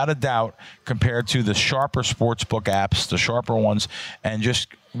apps, without a doubt, compared to the sharper sportsbook apps, the sharper ones. And just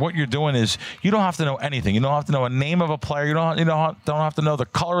what you're doing is you don't have to know anything. You don't have to know a name of a player. You don't have to know the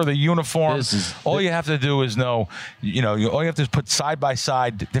color of the uniform. All you have to do is know, all you have to do is put side by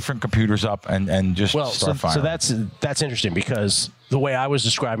side different computers up and just start firing. So that's interesting, because the way I was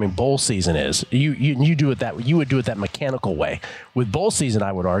describing bowl season is you do it you would do it that mechanical way. With bowl season,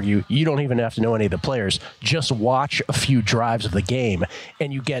 I would argue you don't even have to know any of the players. Just watch a few drives of the game,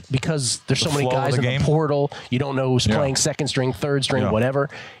 and you get, because there's so many guys in the portal, you don't know who's playing second string, third string, whatever.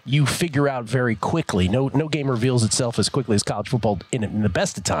 You figure out very quickly. No game reveals itself as quickly as college football in the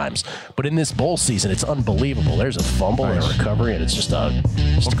best of times. But in this bowl season, it's unbelievable. There's a fumble and a recovery, and it's just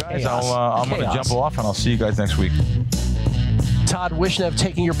guys, I'm going to jump off, and I'll see you guys next week. Todd Wishnev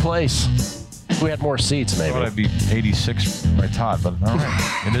taking your place. If we had more seats, maybe. I thought I'd be 86 by Todd, but all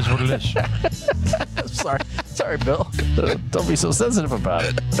right. It is what it is. Sorry, Bill. Don't be so sensitive about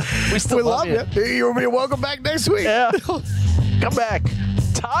it. We still love you. You're welcome back next week. Yeah. Come back.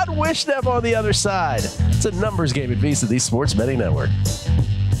 Todd Wishnev on the other side. It's a numbers game at VSiN Sports Betting Network.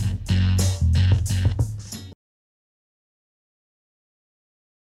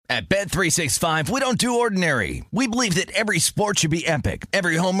 At Bet365, we don't do ordinary. We believe that every sport should be epic.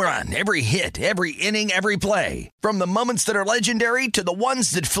 Every home run, every hit, every inning, every play. From the moments that are legendary to the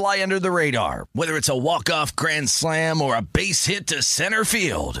ones that fly under the radar. Whether it's a walk-off grand slam or a base hit to center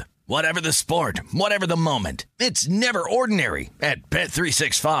field. Whatever the sport, whatever the moment. It's never ordinary at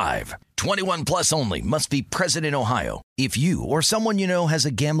Bet365. 21 plus only. Must be present in Ohio. If you or someone you know has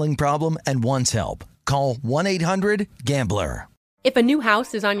a gambling problem and wants help, call 1-800-GAMBLER. If a new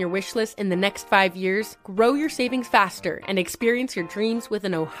house is on your wish list in the next 5 years, grow your savings faster and experience your dreams with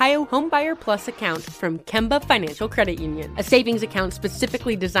an Ohio Homebuyer Plus account from Kemba Financial Credit Union. A savings account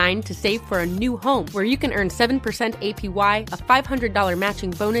specifically designed to save for a new home, where you can earn 7% APY, a $500 matching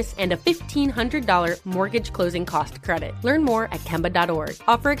bonus, and a $1,500 mortgage closing cost credit. Learn more at Kemba.org.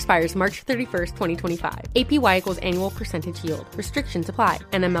 Offer expires March 31st, 2025. APY equals annual percentage yield. Restrictions apply.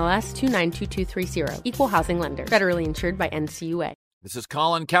 NMLS 292230. Equal housing lender. Federally insured by NCUA. This is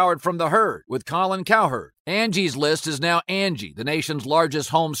Colin Cowherd from The Herd with Colin Cowherd. Angie's List is now Angie, the nation's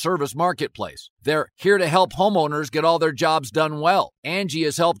largest home service marketplace. They're here to help homeowners get all their jobs done well. Angie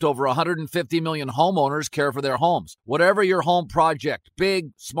has helped over 150 million homeowners care for their homes. Whatever your home project,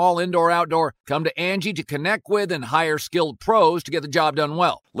 big, small, indoor, outdoor, come to Angie to connect with and hire skilled pros to get the job done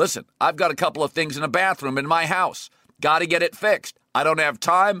well. Listen, I've got a couple of things in a bathroom in my house. Got to get it fixed. I don't have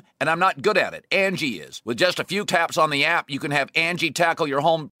time, and I'm not good at it. Angie is. With just a few taps on the app, you can have Angie tackle your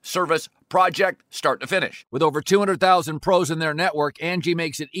home service project start to finish. With over 200,000 pros in their network, Angie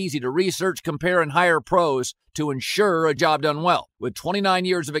makes it easy to research, compare, and hire pros to ensure a job done well. With 29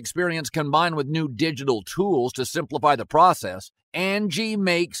 years of experience combined with new digital tools to simplify the process, Angie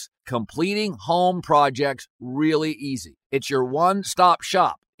makes completing home projects really easy. It's your one-stop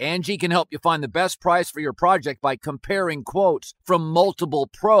shop. Angie can help you find the best price for your project by comparing quotes from multiple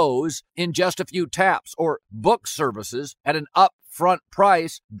pros in just a few taps, or book services at an upfront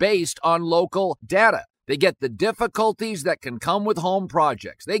price based on local data. They get the difficulties that can come with home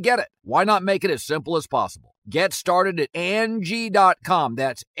projects. They get it. Why not make it as simple as possible? Get started at Angie.com.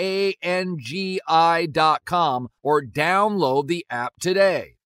 That's ANGI.com, or download the app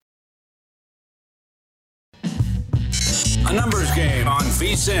today. A numbers game on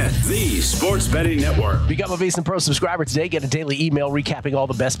VSiN, the sports betting network. Become a VSiN Pro subscriber today. Get a daily email recapping all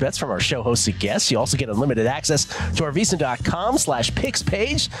the best bets from our show hosts and guests. You also get unlimited access to our VSiN.com/picks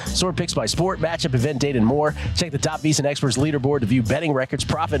page. Sort picks by sport, matchup, event, date, and more. Check the top VSiN experts leaderboard to view betting records,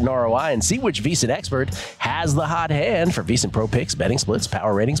 profit, and ROI, and see which VSiN expert has the hot hand for VSiN Pro picks, betting splits,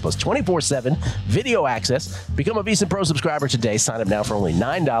 power ratings, plus 24/7 video access. Become a VSiN Pro subscriber today. Sign up now for only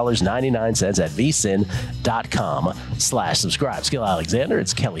 $9.99 at VSiN.com/subscribe. Skill Alexander,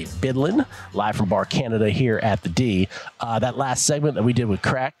 it's Kelly Bidlin, live from Bar Canada here at the D. That last segment that we did with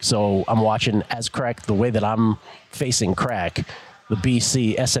Crack, so I'm watching as Crack, the way that I'm facing Crack, the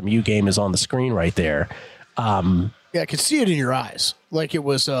BC SMU game is on the screen right there. Yeah, I could see it in your eyes. Like it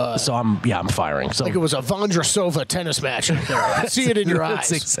was I'm firing. So like it was a Vondrasova tennis match right there. I could see it in your eyes.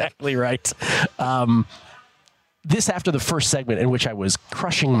 That's exactly right. This after the first segment in which I was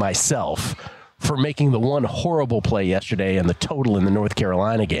crushing myself for making the one horrible play yesterday and the total in the North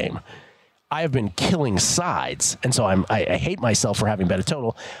Carolina game. I have been killing sides, and so I hate myself for having bet a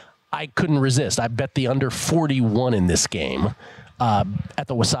total. I couldn't resist. I bet the under 41 in this game at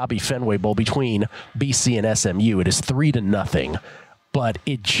the Wasabi Fenway Bowl between BC and SMU. It is 3-0. But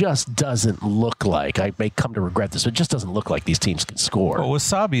it just doesn't look like, I may come to regret this, but it just doesn't look like these teams can score. Well,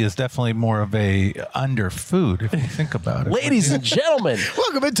 wasabi is definitely more of a under food, if you think about it. Ladies and gentlemen.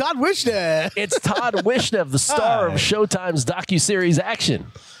 Welcome in, Todd Wishnev. It's Todd Wishnev, the star of Showtime's docuseries Action.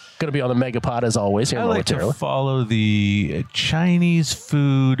 Going to be on the Megapod as always here momentarily. I like to follow the Chinese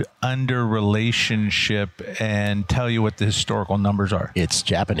food under relationship and tell you what the historical numbers are. It's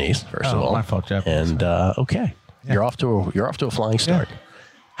Japanese, first of all. My fault, Japanese. And, okay. Yeah. You're off to a flying start. Yeah.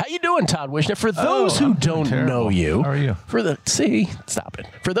 How you doing, Todd Wishnev? For those who don't know you, how are you? Stop it.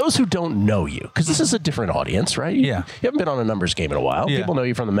 For those who don't know you, because this is a different audience, right? Yeah. You haven't been on a numbers game in a while. Yeah. People know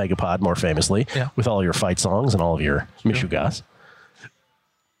you from the Megapod, more famously, with all your fight songs and all of your Mishugas.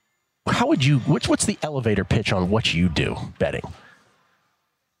 How would you? What's the elevator pitch on what you do betting?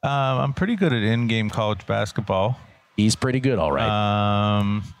 I'm pretty good at in-game college basketball. He's pretty good, all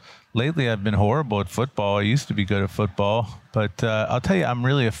right. Lately, I've been horrible at football. I used to be good at football, but I'll tell you, I'm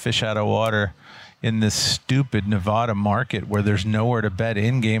really a fish out of water in this stupid Nevada market where there's nowhere to bet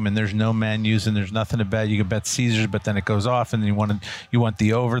in-game and there's no menus and there's nothing to bet. You can bet Caesars, but then it goes off and then you want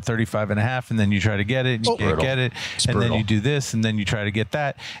the over 35.5 and then you try to get it and you can't get it. And then you do this and then you try to get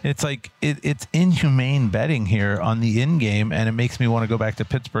that. And it's like it's inhumane betting here on the in-game, and it makes me want to go back to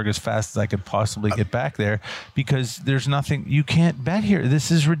Pittsburgh as fast as I could possibly get back there because there's nothing. You can't bet here. This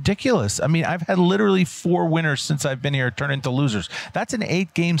is ridiculous. I mean, I've had literally 4 winners since I've been here turn into losers. That's an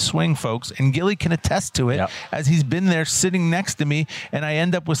 8-game swing, folks, and Gilly can attest to it as he's been there sitting next to me, and I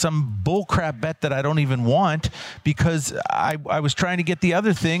end up with some bullcrap bet that I don't even want because I was trying to get the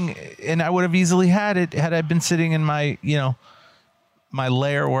other thing, and I would have easily had it had I been sitting in my my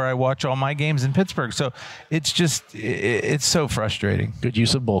lair where I watch all my games in Pittsburgh. So it's just it's so frustrating. Good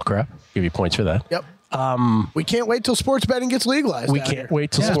use of bullcrap. Give you points for that. Yep. We can't wait till sports betting gets legalized. We can't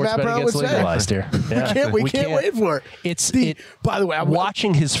wait till sports betting gets legalized here. Yeah. We can't wait for it. By the way, I'm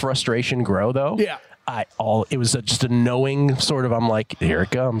watching his frustration grow, though. Yeah. It was just a knowing sort of, I'm like, here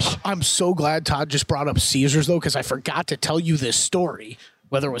it comes. I'm so glad Todd just brought up Caesars, though, because I forgot to tell you this story,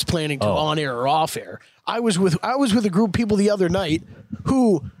 whether it was planning to on air or off air. I was with a group of people the other night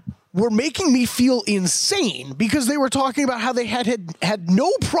who were making me feel insane because they were talking about how they had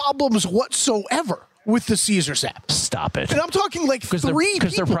no problems whatsoever with the Caesars app. Stop it. And I'm talking like three people.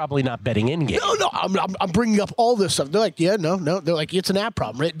 Because they're probably not betting in game. No, I'm bringing up all this stuff. They're like, yeah, no. They're like, it's an app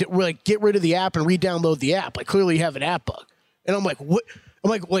problem. Right? We're like, get rid of the app and re-download the app. Like, clearly you have an app bug. And I'm like, what?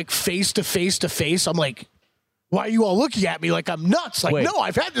 I'm like face to face. I'm like, why are you all looking at me like I'm nuts? Like, no,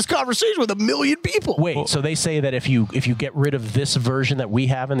 I've had this conversation with 1 million people. Wait, so they say that if you get rid of this version that we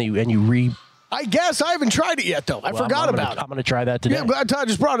have and you I guess I haven't tried it yet, though. I forgot about it. I'm going to try that today. Yeah, I'm glad Todd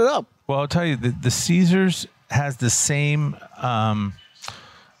just brought it up. Well, I'll tell you, the Caesars has the same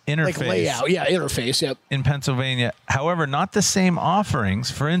interface. Like layout, interface, yep. In Pennsylvania. However, not the same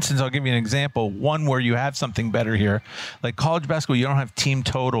offerings. For instance, I'll give you an example. One where you have something better here. Like college basketball, you don't have team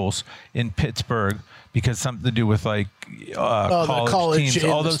totals in Pittsburgh because something to do with like college teams.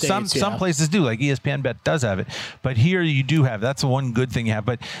 Although some places do, like ESPN Bet does have it. But here you do have. That's the one good thing you have.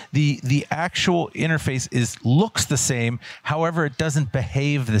 But the actual interface looks the same. However, it doesn't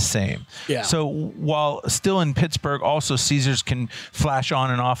behave the same. Yeah. So while still in Pittsburgh, also Caesars can flash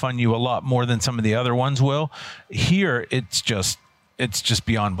on and off on you a lot more than some of the other ones will. Here, it's just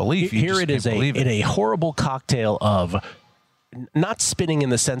beyond belief. Here it is a horrible cocktail of not spinning in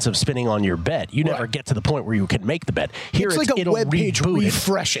the sense of spinning on your bet. You never get to the point where you can make the bet. Here it's like a web page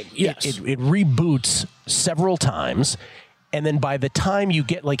refreshing. Yes. It reboots several times. And then by the time you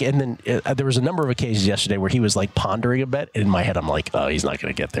get there was a number of occasions yesterday where he was like pondering a bet. And in my head, I'm like, oh, he's not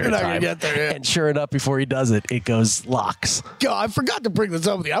going to get there in time. And sure enough, before he does it, it goes locks. God, I forgot to bring this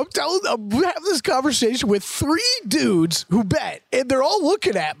up with you. I'm having this conversation with 3 dudes who bet, and they're all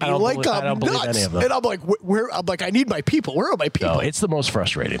looking at me like I'm nuts. Any of them. And I'm like, I'm like, I need my people. Where are my people? No, it's the most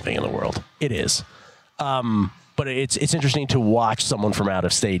frustrating thing in the world. It is. But it's interesting to watch someone from out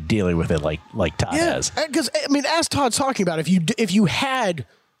of state dealing with it like Todd has. Because I mean, as Todd's talking about, if it's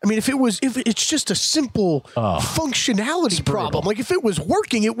just a simple functionality problem. Like if it was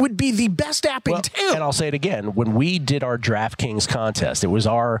working, it would be the best app in town. And I'll say it again: when we did our DraftKings contest,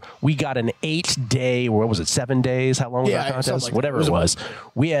 we got an 8-day, or what was it, 7 days? How long was our contest? Like whatever it was.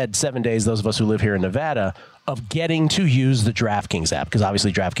 We had 7 days. Those of us who live here in Nevada, of getting to use the DraftKings app, because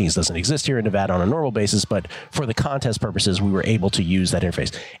obviously DraftKings doesn't exist here in Nevada on a normal basis, but for the contest purposes, we were able to use that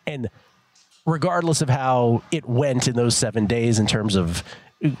interface. And regardless of how it went in those 7 days in terms of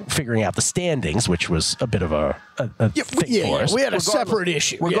figuring out the standings, which was a bit of a thing for us. We had a separate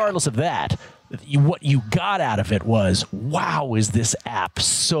issue. Regardless of that, what you got out of it was, wow, is this app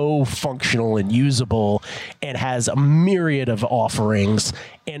so functional and usable and has a myriad of offerings,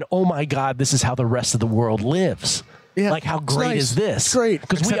 and oh my God, this is how the rest of the world lives. Yeah, like, how great is this? It's great.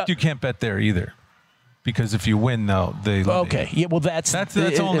 Except you can't bet there either. Because if you win, they okay. Yeah, well, that's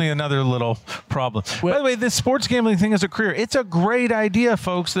only another little problem. By the way, this sports gambling thing as a career, it's a great idea,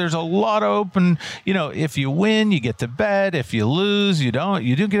 folks. There's a lot of open. If you win, you get to bet. If you lose, you don't.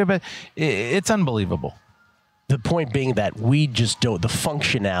 You do get a bet. It's unbelievable. The point being that we just don't. The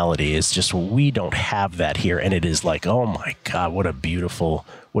functionality is just, we don't have that here, and it is like, oh my God, what a beautiful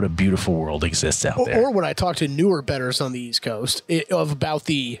world exists out there. Or when I talk to newer bettors on the East Coast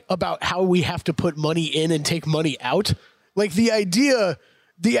about how we have to put money in and take money out, like the idea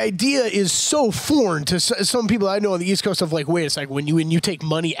is so foreign to some people I know on the East Coast of like, wait a second, when you take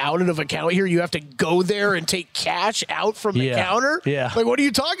money out of an account here, you have to go there and take cash out from the counter? Yeah. Like, what are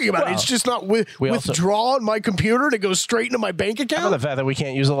you talking about? Well, it's just not withdraw on my computer to go straight into my bank account? How about the fact that we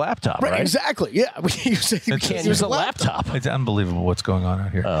can't use a laptop, right? Exactly, yeah. We can't use a laptop. It's unbelievable what's going on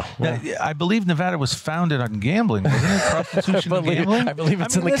out here. Oh, well. I believe Nevada was founded on gambling, wasn't it? Prostitution and gambling? I believe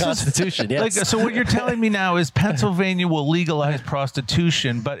it's in the Constitution, yes. So what you're telling me now is Pennsylvania will legalize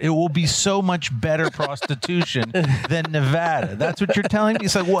prostitution, but it will be so much better prostitution than Nevada. That's what you're telling me?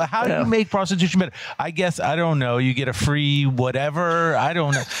 It's like, well, how do you make prostitution better? I guess, I don't know. You get a free whatever. I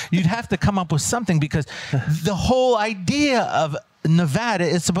don't know. You'd have to come up with something, because the whole idea of Nevada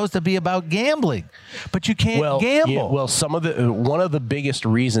is supposed to be about gambling, but you can't gamble. Yeah, well, one of the biggest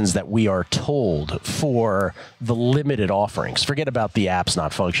reasons that we are told for the limited offerings, forget about the apps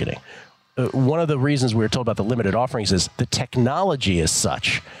not functioning. One of the reasons we were told about the limited offerings is the technology is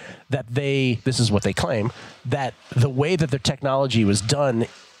such that this is what they claim, that the way that the technology was done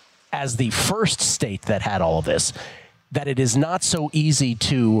as the first state that had all of this, that it is not so easy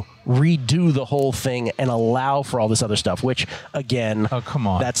to redo the whole thing and allow for all this other stuff, which, again, come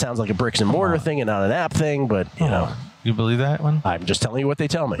on, that sounds like a bricks and mortar thing and not an app thing, but, You believe that one? I'm just telling you what they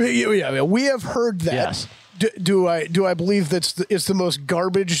tell me. Yeah, we have heard that. Yes. Do I believe it's the most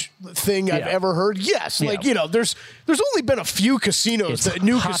garbage thing I've ever heard? Yes. Yeah. Like, there's only been a few casinos,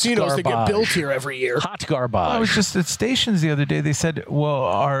 new casinos that get built here every year. Hot garbage. I was just at Stations the other day. They said, well,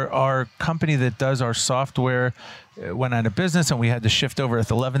 our company that does our software went out of business, and we had to shift over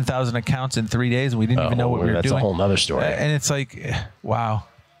 11,000 accounts in 3 days, and we didn't even know what we were doing. That's a whole nother story. And it's like, wow.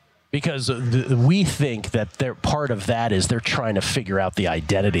 Because we think that they're part of that is they're trying to figure out the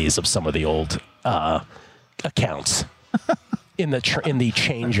identities of some of the old accounts in the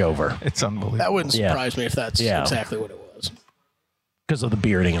changeover. It's unbelievable. That wouldn't surprise me if that's exactly what it was. Because of the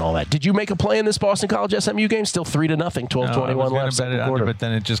bearding and all that. Did you make a play in this Boston College SMU game? Still 3-0, 12-21 left. Bet it under, but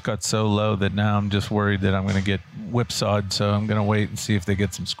then it just got so low that now I'm just worried that I'm going to get whipsawed. So I'm going to wait and see if they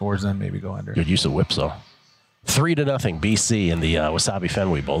get some scores, then maybe go under. Good use of whipsaw. 3-0 BC in the Wasabi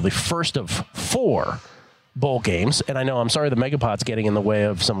Fenway Bowl, the first of 4 bowl games. And I know, I'm sorry, the Megapod's getting in the way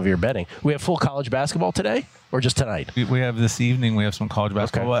of some of your betting. We have full college basketball today, or just tonight? We have this evening. We have some college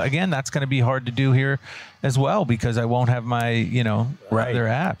basketball. Okay. Again, that's going to be hard to do here as well because I won't have my other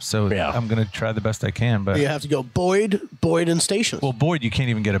apps. So I'm going to try the best I can. But you have to go Boyd, and Stations. Well, Boyd, you can't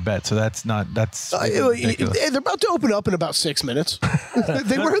even get a bet, so that's ridiculous. They're about to open up in about 6 minutes.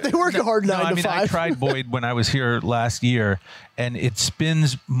 they work hard 9 to 5. I tried Boyd when I was here last year, and it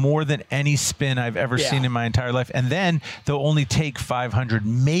spins more than any spin I've ever seen in my entire life. And then they'll only take 500,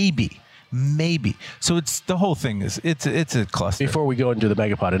 maybe. So it's the whole thing it's a cluster. Before we go into the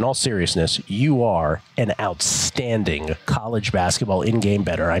Megapod, in all seriousness, you are an outstanding college basketball in-game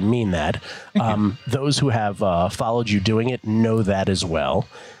bettor. I mean that. Those who have followed you doing it know that as well.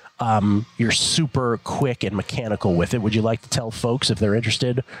 You're super quick and mechanical with it. Would you like to tell folks, if they're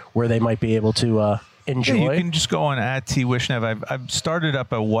interested, where they might be able to enjoy? Yeah, you can just go on @TWishnev. I've started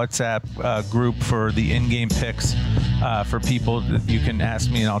up a WhatsApp group for the in-game picks for people. You can ask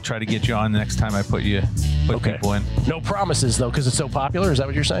me, and I'll try to get you on the next time I put people in. No promises, though, because it's so popular. Is that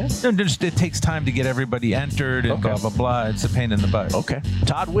what you're saying? No, it takes time to get everybody entered and blah, blah, blah. It's a pain in the butt. Okay.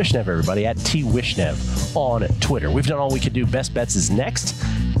 Todd Wishnev, everybody, @TWishnev on Twitter. We've done all we could do. Best Bets is next.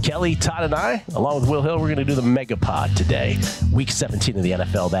 Kelly, Todd, and I, along with Will Hill, we're going to do the Megapod today. Week 17 of the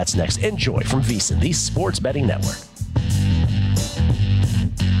NFL, that's next. Enjoy from VSiN, the Sports Betting Network.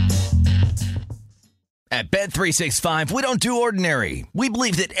 At Bet365, we don't do ordinary. We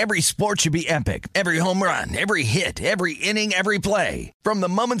believe that every sport should be epic. Every home run, every hit, every inning, every play. From the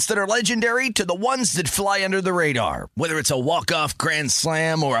moments that are legendary to the ones that fly under the radar. Whether it's a walk-off grand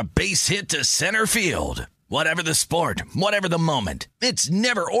slam or a base hit to center field. Whatever the sport, whatever the moment, it's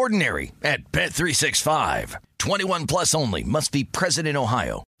never ordinary at Bet365. 21 plus only. Must be present in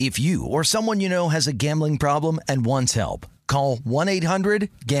Ohio. If you or someone you know has a gambling problem and wants help, call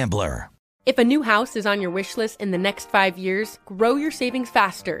 1-800-GAMBLER. If a new house is on your wish list in the next 5 years, grow your savings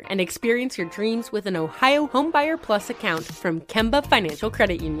faster and experience your dreams with an Ohio Homebuyer Plus account from Kemba Financial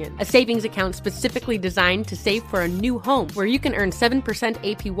Credit Union. A savings account specifically designed to save for a new home where you can earn 7%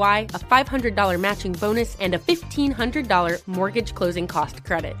 APY, a $500 matching bonus, and a $1,500 mortgage closing cost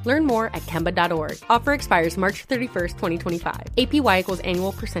credit. Learn more at Kemba.org. Offer expires March 31st, 2025. APY equals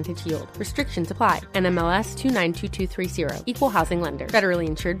annual percentage yield. Restrictions apply. NMLS 292230. Equal housing lender. Federally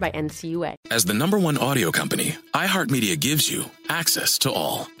insured by NCUA. As the #1 audio company, iHeartMedia gives you access to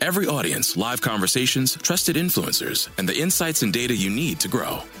all. Every audience, live conversations, trusted influencers, and the insights and data you need to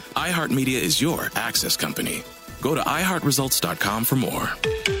grow. iHeartMedia is your access company. Go to iHeartResults.com for more.